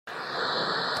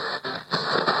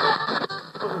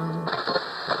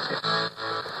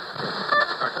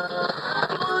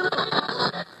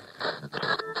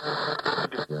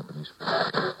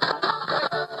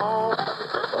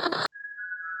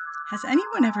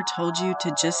ever told you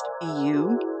to just be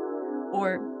you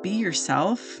or be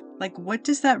yourself? Like, what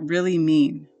does that really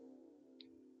mean?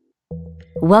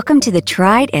 Welcome to the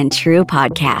Tried and True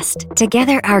podcast.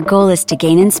 Together, our goal is to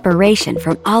gain inspiration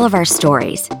from all of our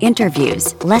stories,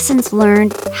 interviews, lessons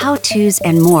learned, how-tos,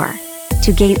 and more.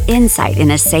 To gain insight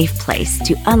in a safe place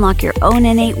to unlock your own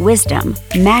innate wisdom,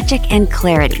 magic, and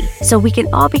clarity so we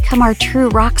can all become our true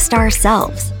rock star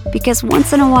selves. Because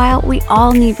once in a while, we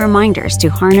all need reminders to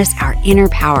harness our inner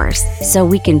powers so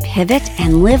we can pivot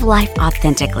and live life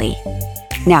authentically.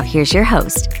 Now, here's your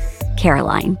host,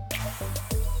 Caroline.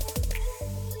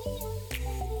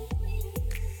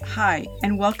 Hi,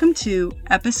 and welcome to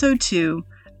episode 2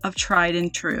 of Tried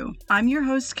and True. I'm your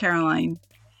host, Caroline,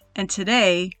 and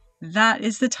today, that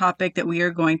is the topic that we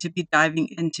are going to be diving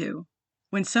into.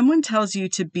 When someone tells you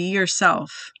to be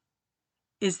yourself,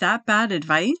 is that bad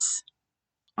advice?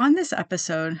 On this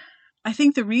episode, I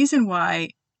think the reason why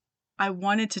I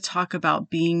wanted to talk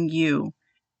about being you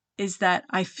is that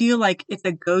I feel like it's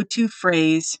a go-to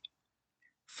phrase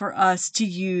for us to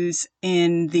use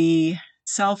in the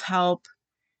self-help,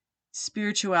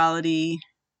 spirituality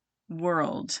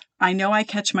world. I know I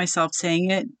catch myself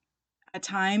saying it at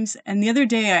times, and the other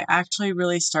day I actually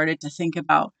really started to think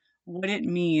about what it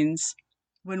means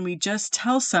when we just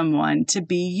tell someone to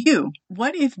be you.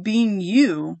 What if being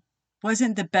you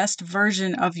wasn't the best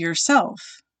version of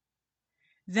yourself?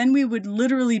 Then we would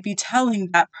literally be telling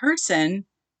that person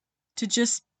to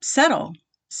just settle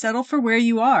for where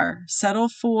you are, settle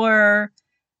for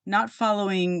not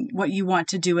following what you want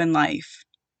to do in life,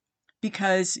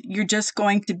 because you're just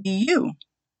going to be you.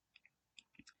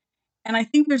 And I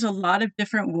think there's a lot of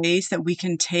different ways that we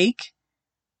can take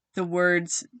the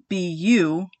words be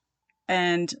you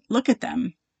and look at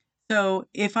them. So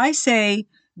if I say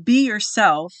be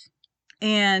yourself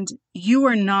and you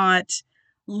are not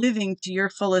living to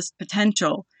your fullest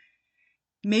potential,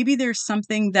 maybe there's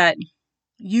something that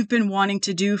you've been wanting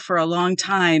to do for a long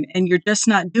time and you're just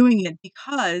not doing it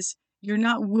because you're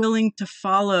not willing to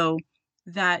follow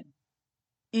that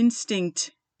instinct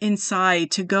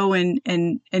inside to go and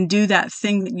do that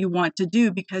thing that you want to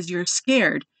do because you're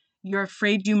scared. You're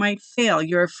afraid you might fail.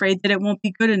 You're afraid that it won't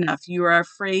be good enough. You are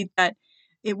afraid that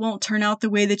it won't turn out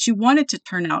the way that you want it to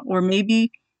turn out. Or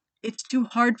maybe it's too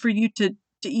hard for you to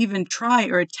even try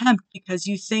or attempt because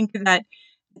you think that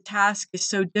the task is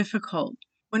so difficult.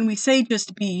 When we say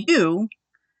just be you,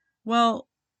 well,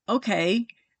 okay,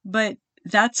 but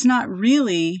that's not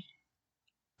really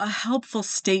a helpful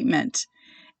statement.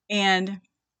 And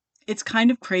it's kind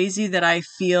of crazy that I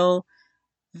feel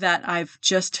that I've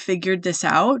just figured this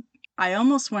out. I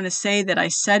almost want to say that I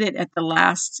said it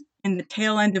in the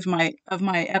tail end of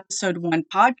my episode 1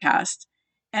 podcast,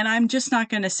 and I'm just not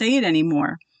going to say it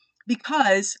anymore,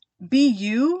 because be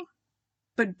you,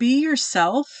 but be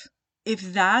yourself if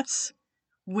that's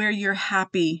where you're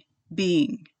happy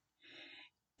being.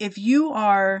 If you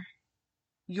are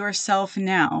yourself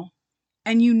now,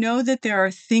 and you know that there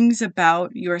are things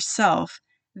about yourself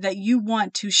that you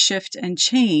want to shift and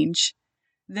change,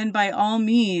 then by all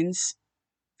means,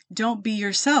 don't be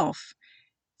yourself.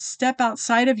 Step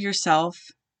outside of yourself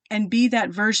and be that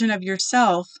version of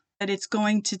yourself that it's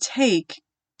going to take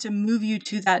to move you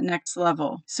to that next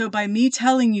level. So by me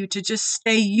telling you to just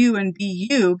stay you and be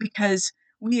you because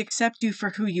we accept you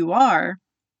for who you are,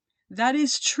 that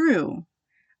is true.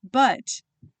 But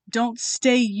don't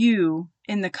stay you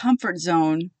in the comfort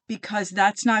zone because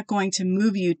that's not going to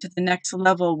move you to the next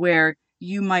level where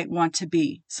you might want to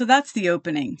be. So that's the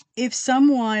opening. If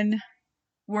someone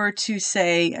were to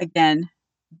say, again,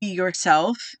 be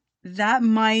yourself, that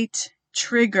might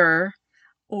trigger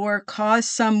or cause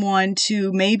someone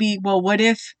to maybe, well, what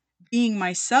if being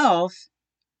myself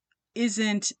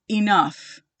isn't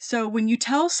enough? So when you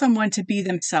tell someone to be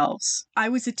themselves, I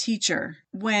was a teacher.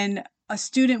 When a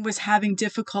student was having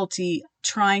difficulty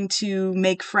trying to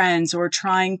make friends or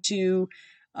trying to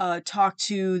talk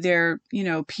to their,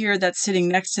 peer that's sitting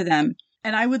next to them,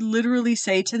 and I would literally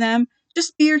say to them,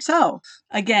 just be yourself.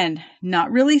 Again,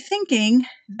 not really thinking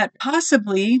that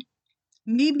possibly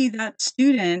maybe that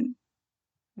student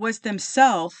was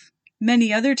themselves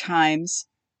many other times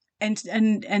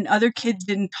and other kids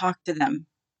didn't talk to them.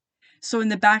 So in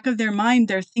the back of their mind,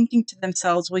 they're thinking to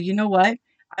themselves, well, you know what?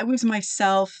 I was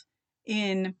myself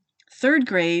in 3rd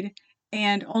grade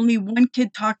and only one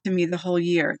kid talked to me the whole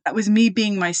year. That was me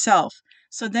being myself.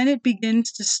 So then it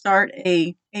begins to start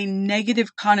a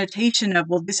negative connotation of,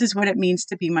 well, this is what it means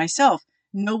to be myself.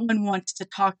 No one wants to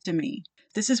talk to me.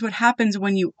 This is what happens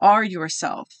when you are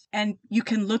yourself. And you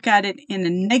can look at it in a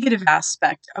negative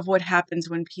aspect of what happens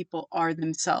when people are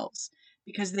themselves,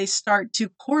 because they start to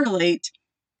correlate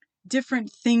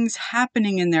different things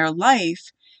happening in their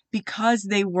life because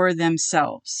they were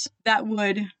themselves. That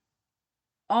would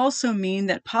also mean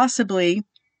that possibly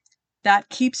that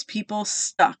keeps people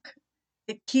stuck.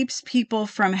 It keeps people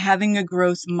from having a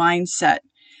growth mindset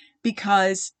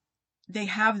because they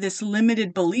have this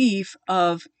limited belief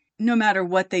of no matter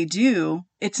what they do,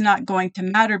 it's not going to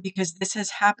matter because this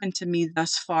has happened to me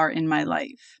thus far in my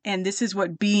life. And this is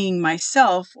what being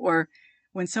myself, or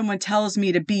when someone tells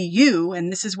me to be you,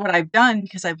 and this is what I've done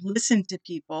because I've listened to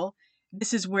people,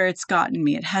 this is where it's gotten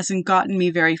me. It hasn't gotten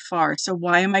me very far. So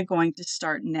why am I going to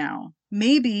start now?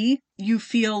 Maybe you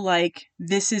feel like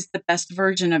this is the best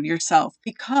version of yourself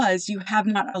because you have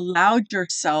not allowed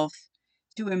yourself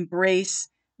to embrace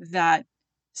that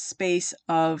space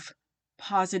of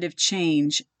positive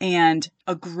change and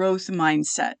a growth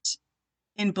mindset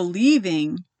in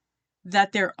believing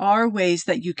that there are ways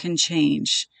that you can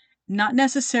change, not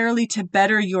necessarily to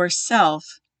better yourself,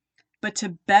 but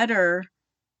to better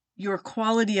your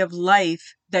quality of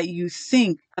life that you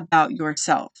think about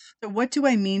yourself. So what do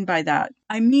I mean by that?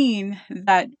 I mean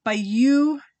that by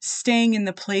you staying in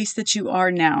the place that you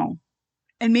are now,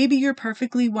 and maybe you're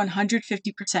perfectly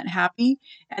 150% happy,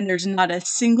 and there's not a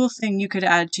single thing you could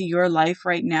add to your life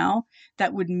right now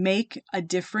that would make a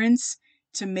difference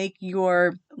to make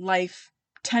your life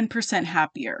 10%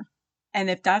 happier. And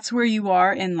if that's where you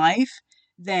are in life,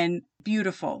 then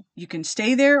beautiful. You can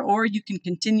stay there or you can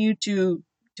continue to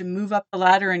move up the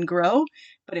ladder and grow.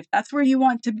 But if that's where you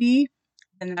want to be,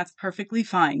 then that's perfectly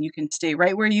fine. You can stay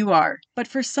right where you are. But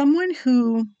for someone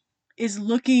who is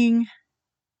looking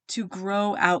to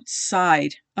grow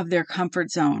outside of their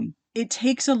comfort zone, it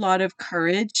takes a lot of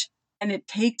courage and it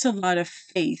takes a lot of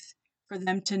faith for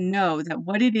them to know that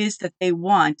what it is that they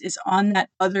want is on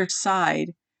that other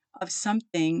side of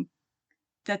something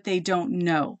that they don't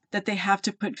know, that they have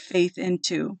to put faith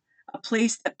into, a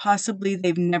place that possibly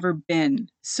they've never been.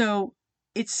 So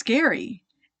it's scary.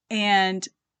 And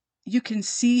you can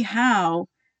see how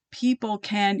people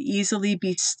can easily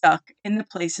be stuck in the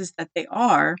places that they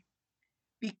are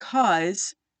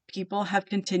because people have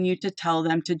continued to tell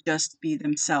them to just be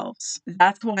themselves.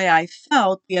 That's why I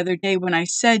felt the other day when I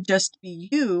said just be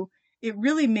you, it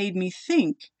really made me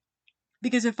think.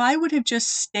 Because if I would have just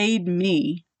stayed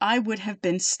me, I would have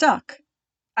been stuck.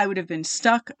 I would have been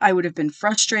stuck. I would have been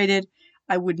frustrated.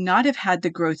 I would not have had the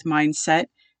growth mindset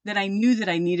that I knew that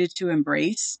I needed to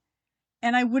embrace.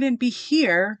 And I wouldn't be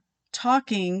here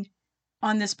talking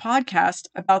on this podcast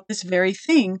about this very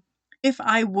thing if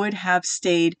I would have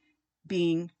stayed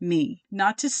being me.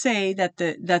 Not to say that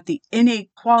the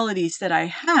innate qualities that I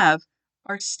have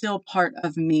are still part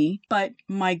of me, but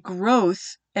my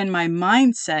growth and my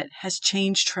mindset has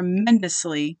changed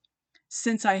tremendously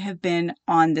since I have been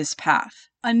on this path.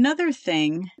 Another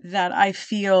thing that I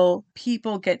feel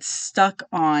people get stuck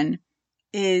on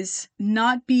is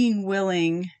not being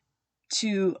willing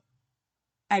to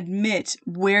admit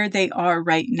where they are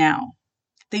right now.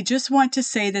 They just want to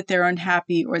say that they're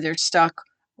unhappy or they're stuck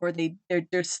or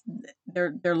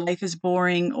their life is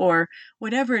boring or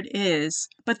whatever it is,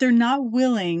 but they're not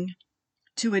willing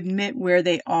to admit where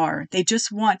they are. They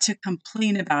just want to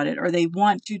complain about it or they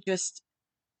want to just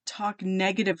talk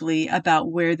negatively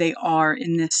about where they are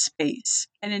in this space.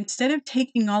 And instead of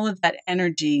taking all of that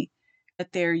energy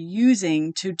that they're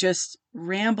using to just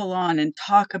ramble on and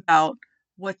talk about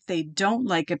what they don't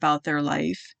like about their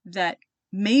life, that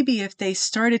maybe if they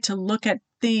started to look at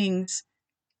things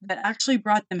that actually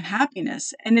brought them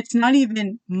happiness, and it's not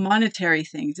even monetary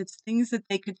things, it's things that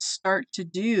they could start to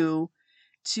do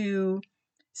to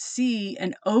see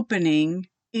an opening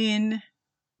in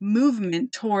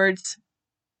movement towards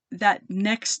that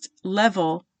next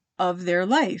level of their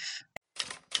life.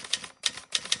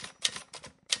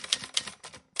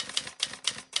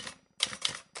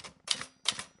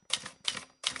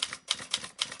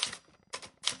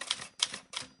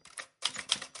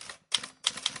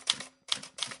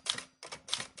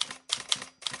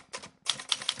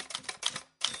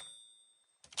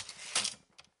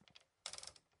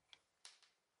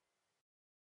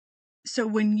 So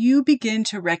when you begin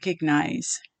to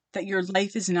recognize that your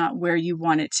life is not where you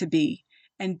want it to be,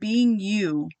 and being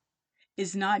you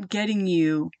is not getting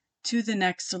you to the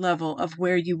next level of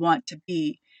where you want to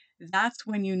be, that's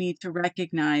when you need to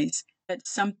recognize that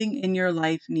something in your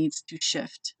life needs to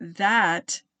shift.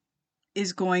 That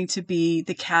is going to be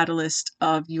the catalyst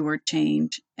of your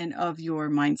change and of your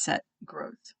mindset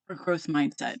growth, or growth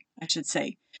mindset, I should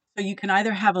say. So you can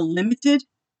either have a limited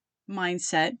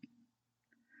mindset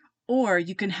or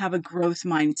you can have a growth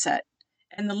mindset.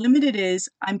 And the limited is,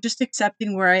 I'm just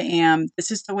accepting where I am.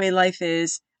 This is the way life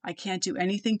is. I can't do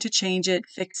anything to change it,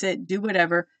 fix it, do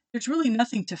whatever. there's really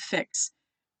nothing to fix.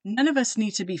 None of us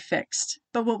need to be fixed.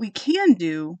 But what we can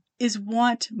do is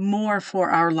want more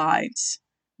for our lives,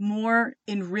 more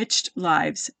enriched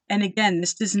lives. And again,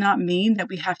 this does not mean that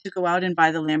we have to go out and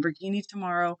buy the Lamborghini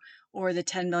tomorrow or the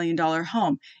 $10 million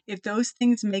home. If those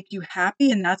things make you happy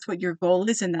and that's what your goal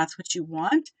is and that's what you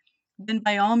want, then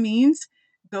by all means,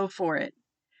 go for it.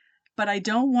 But I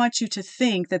don't want you to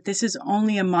think that this is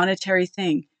only a monetary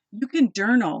thing. You can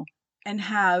journal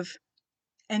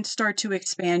and start to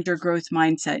expand your growth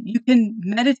mindset. You can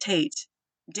meditate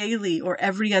daily or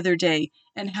every other day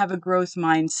and have a growth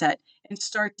mindset and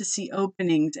start to see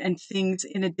openings and things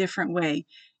in a different way.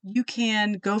 You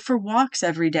can go for walks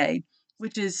every day,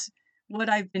 which is what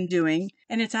I've been doing.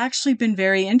 And it's actually been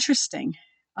very interesting.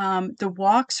 The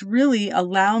walks really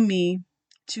allow me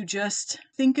to just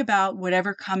think about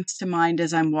whatever comes to mind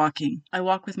as I'm walking. I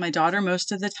walk with my daughter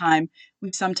most of the time.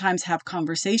 We sometimes have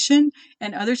conversation,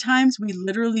 and other times we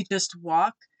literally just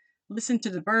walk, listen to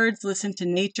the birds, listen to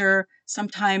nature.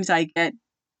 Sometimes I get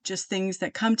just things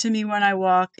that come to me when I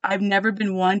walk. I've never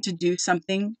been one to do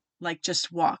something like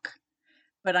just walk,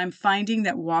 but I'm finding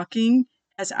that walking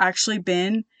has actually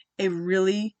been a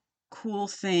really cool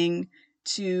thing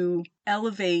to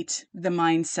elevate the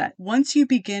mindset. Once you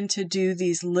begin to do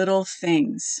these little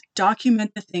things,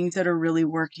 document the things that are really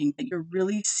working, that you're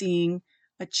really seeing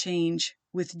a change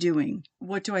with doing.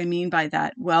 What do I mean by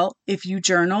that? Well, if you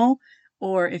journal,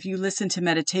 or if you listen to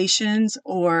meditations,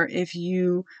 or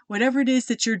whatever it is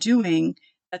that you're doing,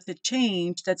 that's a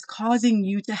change that's causing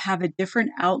you to have a different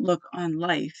outlook on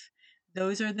life.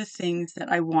 Those are the things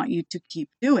that I want you to keep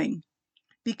doing,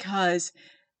 because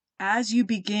as you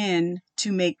begin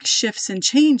to make shifts and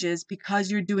changes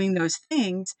because you're doing those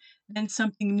things, then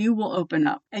something new will open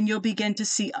up and you'll begin to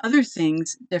see other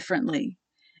things differently.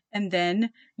 And then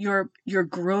your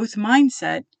growth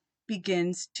mindset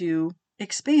begins to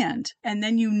expand. And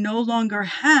then you no longer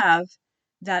have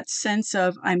that sense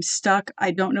of I'm stuck,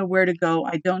 I don't know where to go,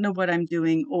 I don't know what I'm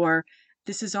doing, or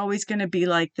this is always going to be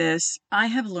like this. I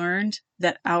have learned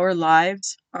that our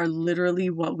lives are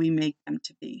literally what we make them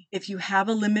to be. If you have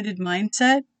a limited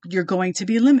mindset, you're going to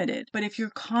be limited. But if you're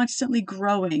constantly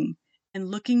growing and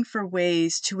looking for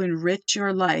ways to enrich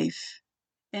your life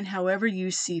in however you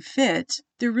see fit,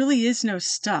 there really is no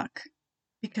stuck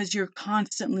because you're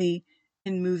constantly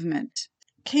in movement.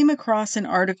 Came across an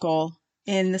article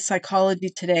in the Psychology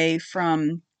Today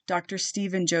from Dr.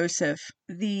 Stephen Joseph.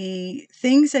 The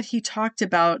things that he talked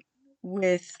about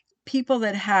with people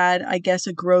that had, I guess,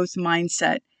 a growth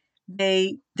mindset,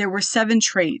 there were 7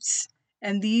 traits,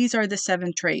 and these are the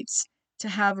 7 traits: to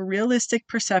have realistic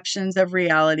perceptions of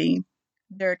reality,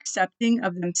 they're accepting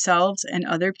of themselves and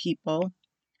other people,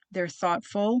 they're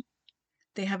thoughtful,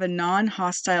 they have a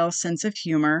non-hostile sense of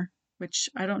humor, which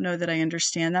I don't know that I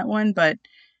understand that one, but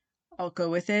I'll go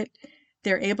with it.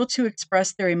 They're able to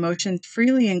express their emotions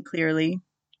freely and clearly.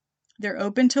 They're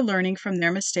open to learning from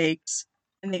their mistakes,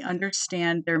 and they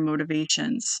understand their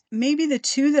motivations. Maybe the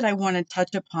 2 that I want to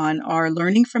touch upon are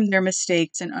learning from their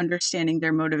mistakes and understanding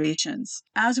their motivations.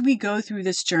 As we go through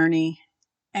this journey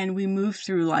and we move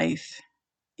through life,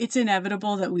 it's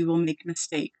inevitable that we will make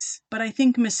mistakes. But I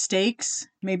think mistakes,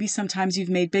 maybe sometimes you've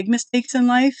made big mistakes in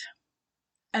life,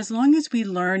 as long as we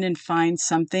learn and find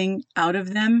something out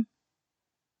of them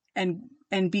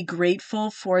and be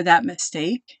grateful for that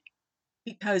mistake,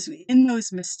 because in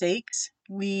those mistakes,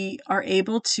 we are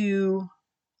able to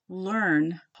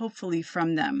learn, hopefully,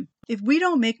 from them. If we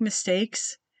don't make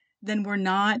mistakes, then we're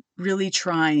not really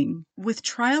trying. With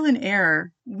trial and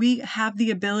error, we have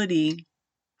the ability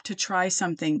to try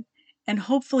something and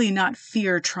hopefully not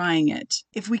fear trying it.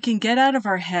 If we can get out of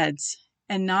our heads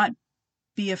and not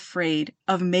be afraid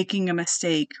of making a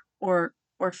mistake or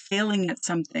failing at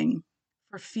something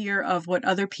for fear of what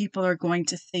other people are going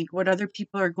to think, what other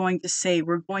people are going to say,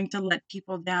 we're going to let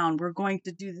people down, we're going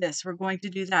to do this, we're going to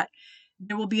do that.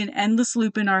 There will be an endless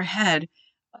loop in our head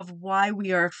of why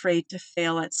we are afraid to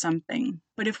fail at something.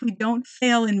 But if we don't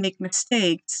fail and make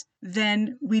mistakes,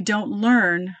 then we don't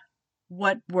learn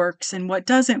what works and what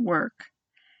doesn't work.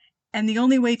 And the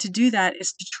only way to do that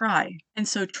is to try. And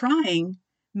so trying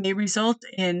may result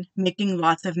in making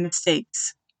lots of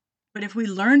mistakes. But if we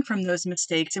learn from those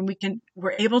mistakes and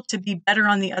we're able to be better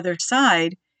on the other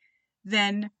side,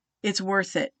 then it's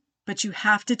worth it. But you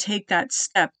have to take that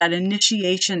step, that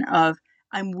initiation of,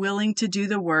 I'm willing to do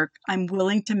the work, I'm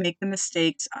willing to make the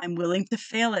mistakes, I'm willing to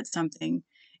fail at something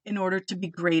in order to be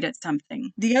great at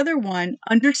something. The other one,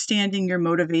 understanding your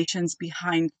motivations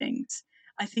behind things.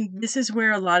 I think this is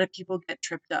where a lot of people get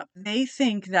tripped up. They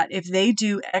think that if they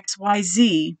do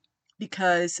XYZ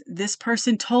because this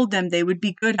person told them they would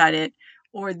be good at it,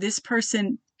 or this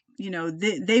person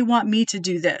they want me to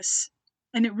do this.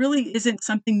 And it really isn't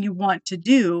something you want to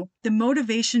do. The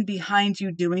motivation behind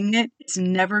you doing it is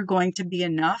never going to be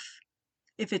enough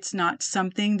if it's not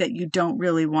something that you don't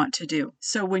really want to do.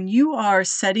 So when you are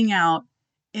setting out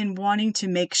and wanting to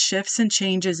make shifts and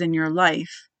changes in your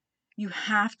life, you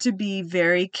have to be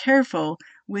very careful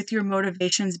with your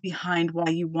motivations behind why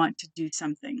you want to do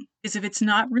something. Because if it's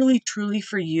not really truly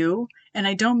for you, and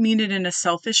I don't mean it in a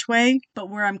selfish way, but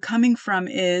where I'm coming from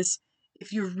is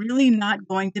if you're really not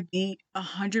going to be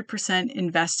 100%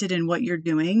 invested in what you're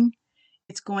doing,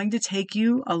 it's going to take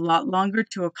you a lot longer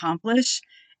to accomplish,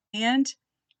 and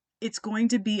it's going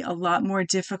to be a lot more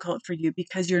difficult for you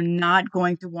because you're not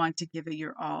going to want to give it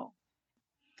your all.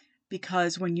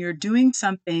 Because when you're doing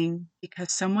something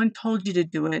because someone told you to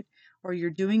do it, or you're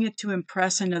doing it to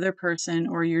impress another person,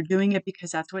 or you're doing it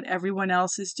because that's what everyone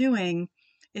else is doing,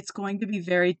 it's going to be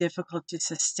very difficult to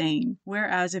sustain.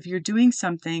 Whereas if you're doing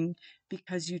something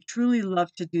because you truly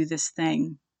love to do this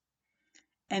thing,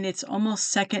 and it's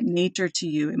almost second nature to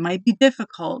you, it might be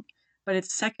difficult, but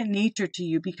it's second nature to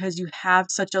you because you have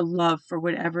such a love for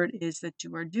whatever it is that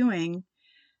you are doing,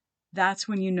 that's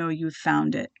when you know you've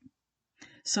found it.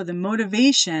 So the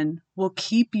motivation will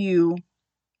keep you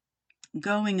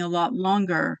going a lot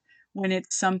longer when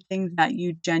it's something that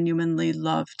you genuinely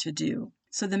love to do.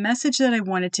 So the message that I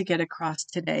wanted to get across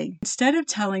today, instead of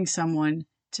telling someone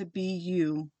to be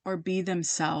you or be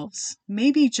themselves,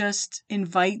 maybe just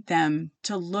invite them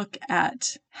to look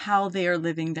at how they are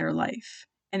living their life.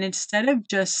 And instead of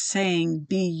just saying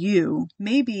be you,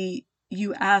 maybe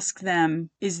you ask them,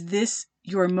 is this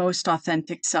your most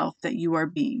authentic self that you are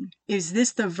being? Is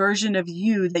this the version of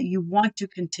you that you want to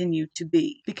continue to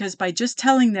be? Because by just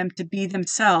telling them to be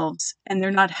themselves and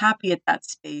they're not happy at that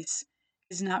space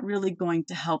is not really going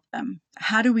to help them.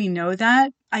 How do we know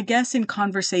that? I guess in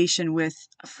conversation with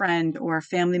a friend or a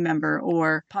family member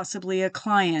or possibly a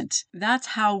client. That's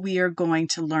how we are going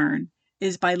to learn,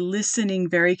 is by listening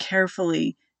very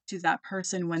carefully to that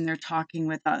person when they're talking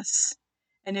with us.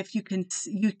 And if you can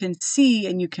see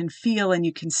and you can feel and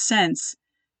you can sense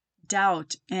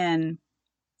doubt and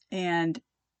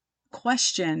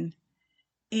question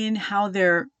in how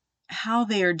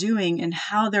they are doing and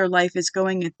how their life is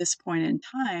going at this point in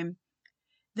time,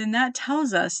 then that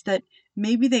tells us that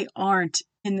maybe they aren't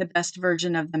in the best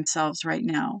version of themselves right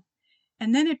now.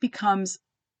 And then it becomes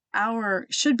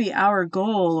should be our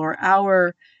goal or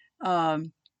our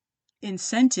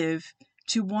incentive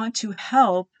to want to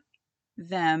help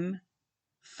them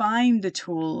find the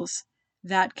tools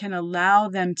that can allow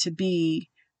them to be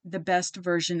the best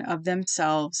version of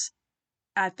themselves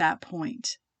at that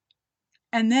point.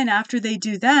 And then after they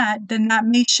do that, then that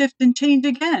may shift and change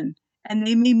again, and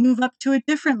they may move up to a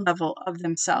different level of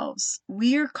themselves.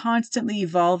 We are constantly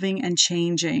evolving and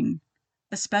changing,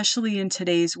 especially in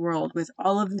today's world with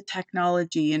all of the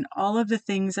technology and all of the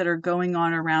things that are going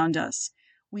on around us.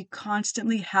 We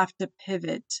constantly have to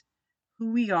pivot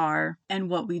who we are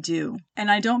and what we do. And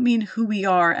I don't mean who we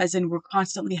are as in we're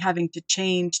constantly having to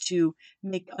change to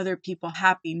make other people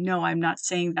happy. No, I'm not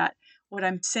saying that. What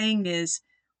I'm saying is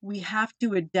we have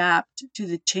to adapt to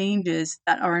the changes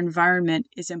that our environment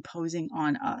is imposing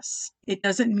on us. It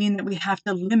doesn't mean that we have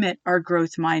to limit our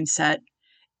growth mindset.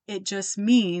 It just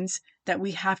means that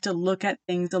we have to look at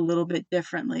things a little bit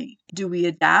differently. Do we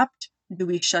adapt? Do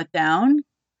we shut down?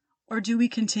 Or do we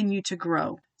continue to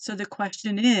grow? So the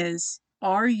question is,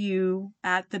 are you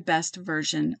at the best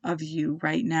version of you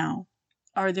right now?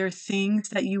 Are there things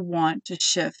that you want to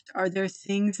shift? Are there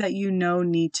things that you know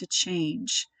need to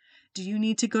change? Do you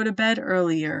need to go to bed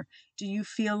earlier? Do you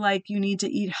feel like you need to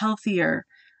eat healthier?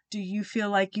 Do you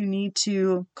feel like you need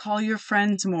to call your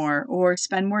friends more or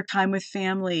spend more time with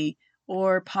family?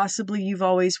 Or possibly you've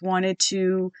always wanted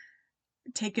to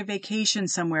take a vacation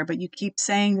somewhere, but you keep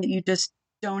saying that you just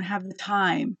don't have the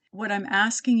time. What I'm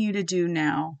asking you to do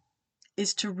now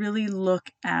is to really look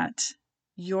at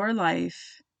your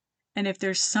life. And if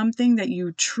there's something that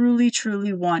you truly,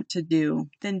 truly want to do,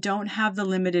 then don't have the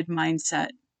limited mindset.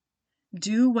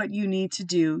 Do what you need to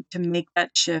do to make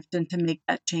that shift and to make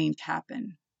that change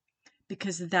happen,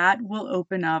 because that will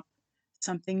open up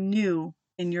something new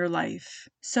in your life.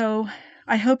 So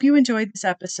I hope you enjoyed this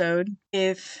episode.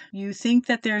 If you think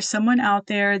that there's someone out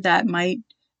there that might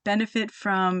benefit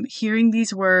from hearing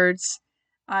these words,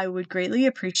 I would greatly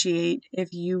appreciate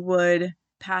if you would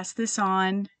pass this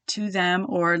on to them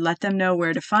or let them know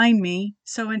where to find me.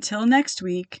 So until next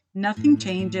week, nothing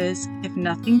changes if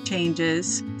nothing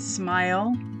changes.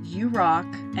 Smile, you rock,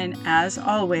 and as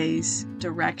always,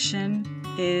 direction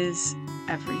is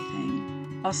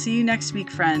everything. I'll see you next week,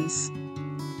 friends.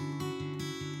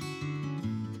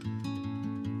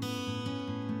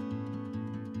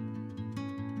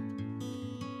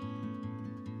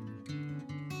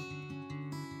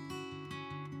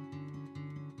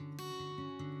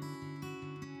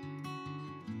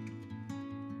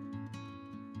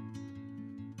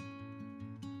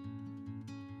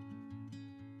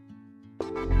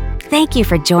 Thank you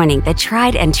for joining the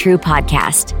Tried and True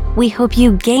podcast. We hope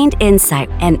you gained insight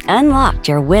and unlocked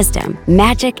your wisdom,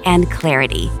 magic, and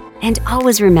clarity. And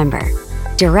always remember,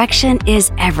 direction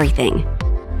is everything.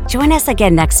 Join us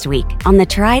again next week on the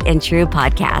Tried and True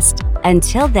podcast.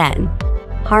 Until then,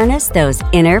 harness those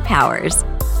inner powers.